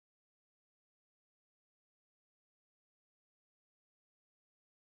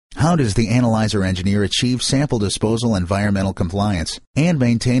How does the analyzer engineer achieve sample disposal environmental compliance and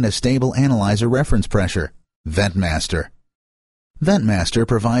maintain a stable analyzer reference pressure? VentMaster. VentMaster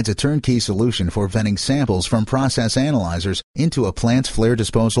provides a turnkey solution for venting samples from process analyzers into a plant's flare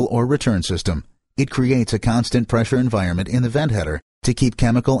disposal or return system. It creates a constant pressure environment in the vent header to keep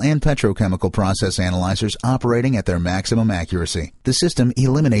chemical and petrochemical process analyzers operating at their maximum accuracy. The system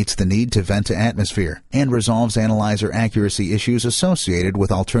eliminates the need to vent to atmosphere and resolves analyzer accuracy issues associated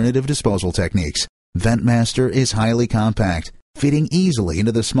with alternative disposal techniques. VentMaster is highly compact, fitting easily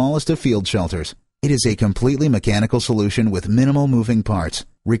into the smallest of field shelters. It is a completely mechanical solution with minimal moving parts,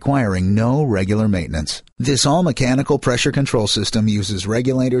 requiring no regular maintenance. This all-mechanical pressure control system uses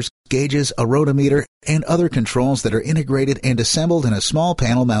regulators, gauges, a rotometer, and other controls that are integrated and assembled in a small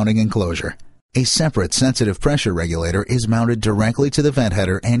panel mounting enclosure. A separate sensitive pressure regulator is mounted directly to the vent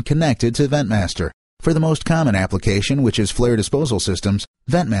header and connected to VentMaster. For the most common application, which is flare disposal systems,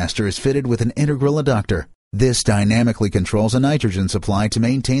 VentMaster is fitted with an integral adductor. This dynamically controls a nitrogen supply to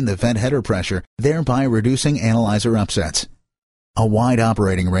maintain the vent header pressure, thereby reducing analyzer upsets. A wide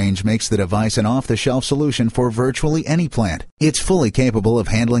operating range makes the device an off-the-shelf solution for virtually any plant. It's fully capable of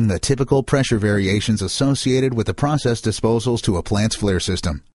handling the typical pressure variations associated with the process disposals to a plant's flare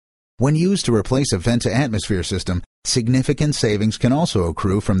system. When used to replace a vent-to-atmosphere system, significant savings can also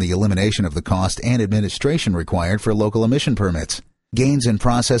accrue from the elimination of the cost and administration required for local emission permits. Gains in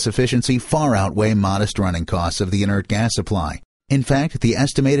process efficiency far outweigh modest running costs of the inert gas supply. In fact, the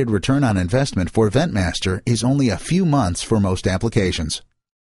estimated return on investment for VentMaster is only a few months for most applications.